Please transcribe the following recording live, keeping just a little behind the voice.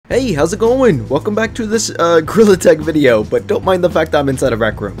Hey, how's it going? Welcome back to this Gorilla Tag video, but don't mind the fact that I'm inside a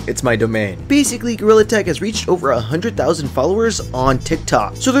rec room. It's my domain. Basically, Gorilla Tag has reached over 100,000 followers on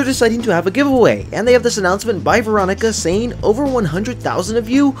TikTok, so they're deciding to have a giveaway, and they have this announcement by Veronica saying over 100,000 of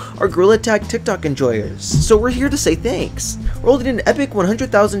you are Gorilla Tag TikTok enjoyers. So we're here to say thanks. We're holding an epic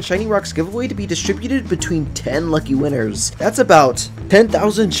 100,000 Shiny Rocks giveaway to be distributed between 10 lucky winners. That's about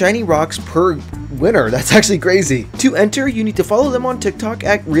 10,000 Shiny Rocks per winner. That's actually crazy. To enter, you need to follow them on TikTok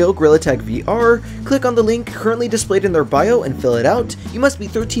at Real Gorilla Tag VR, click on the link currently displayed in their bio and fill it out. You must be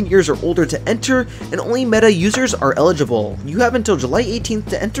 13 years or older to enter, and only Meta users are eligible. You have until July 18th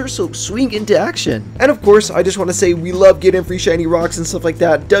to enter, so swing into action. And of course, I just want to say we love getting free Shiny Rocks and stuff like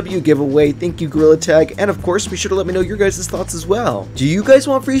that. W giveaway, thank you Gorilla Tag, and of course be sure to let me know your guys' thoughts as well. Do you guys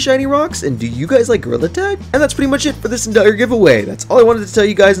want free Shiny Rocks, and do you guys like Gorilla Tag? And that's pretty much it for this entire giveaway. That's all I wanted to tell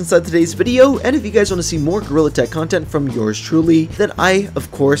you guys inside today's video, and if you guys want to see more Gorilla Tag content from yours truly, then I, of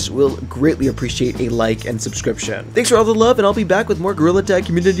course, will greatly appreciate a like and subscription. Thanks for all the love, and I'll be back with more Gorilla Tag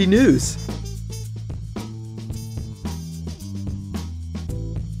community news.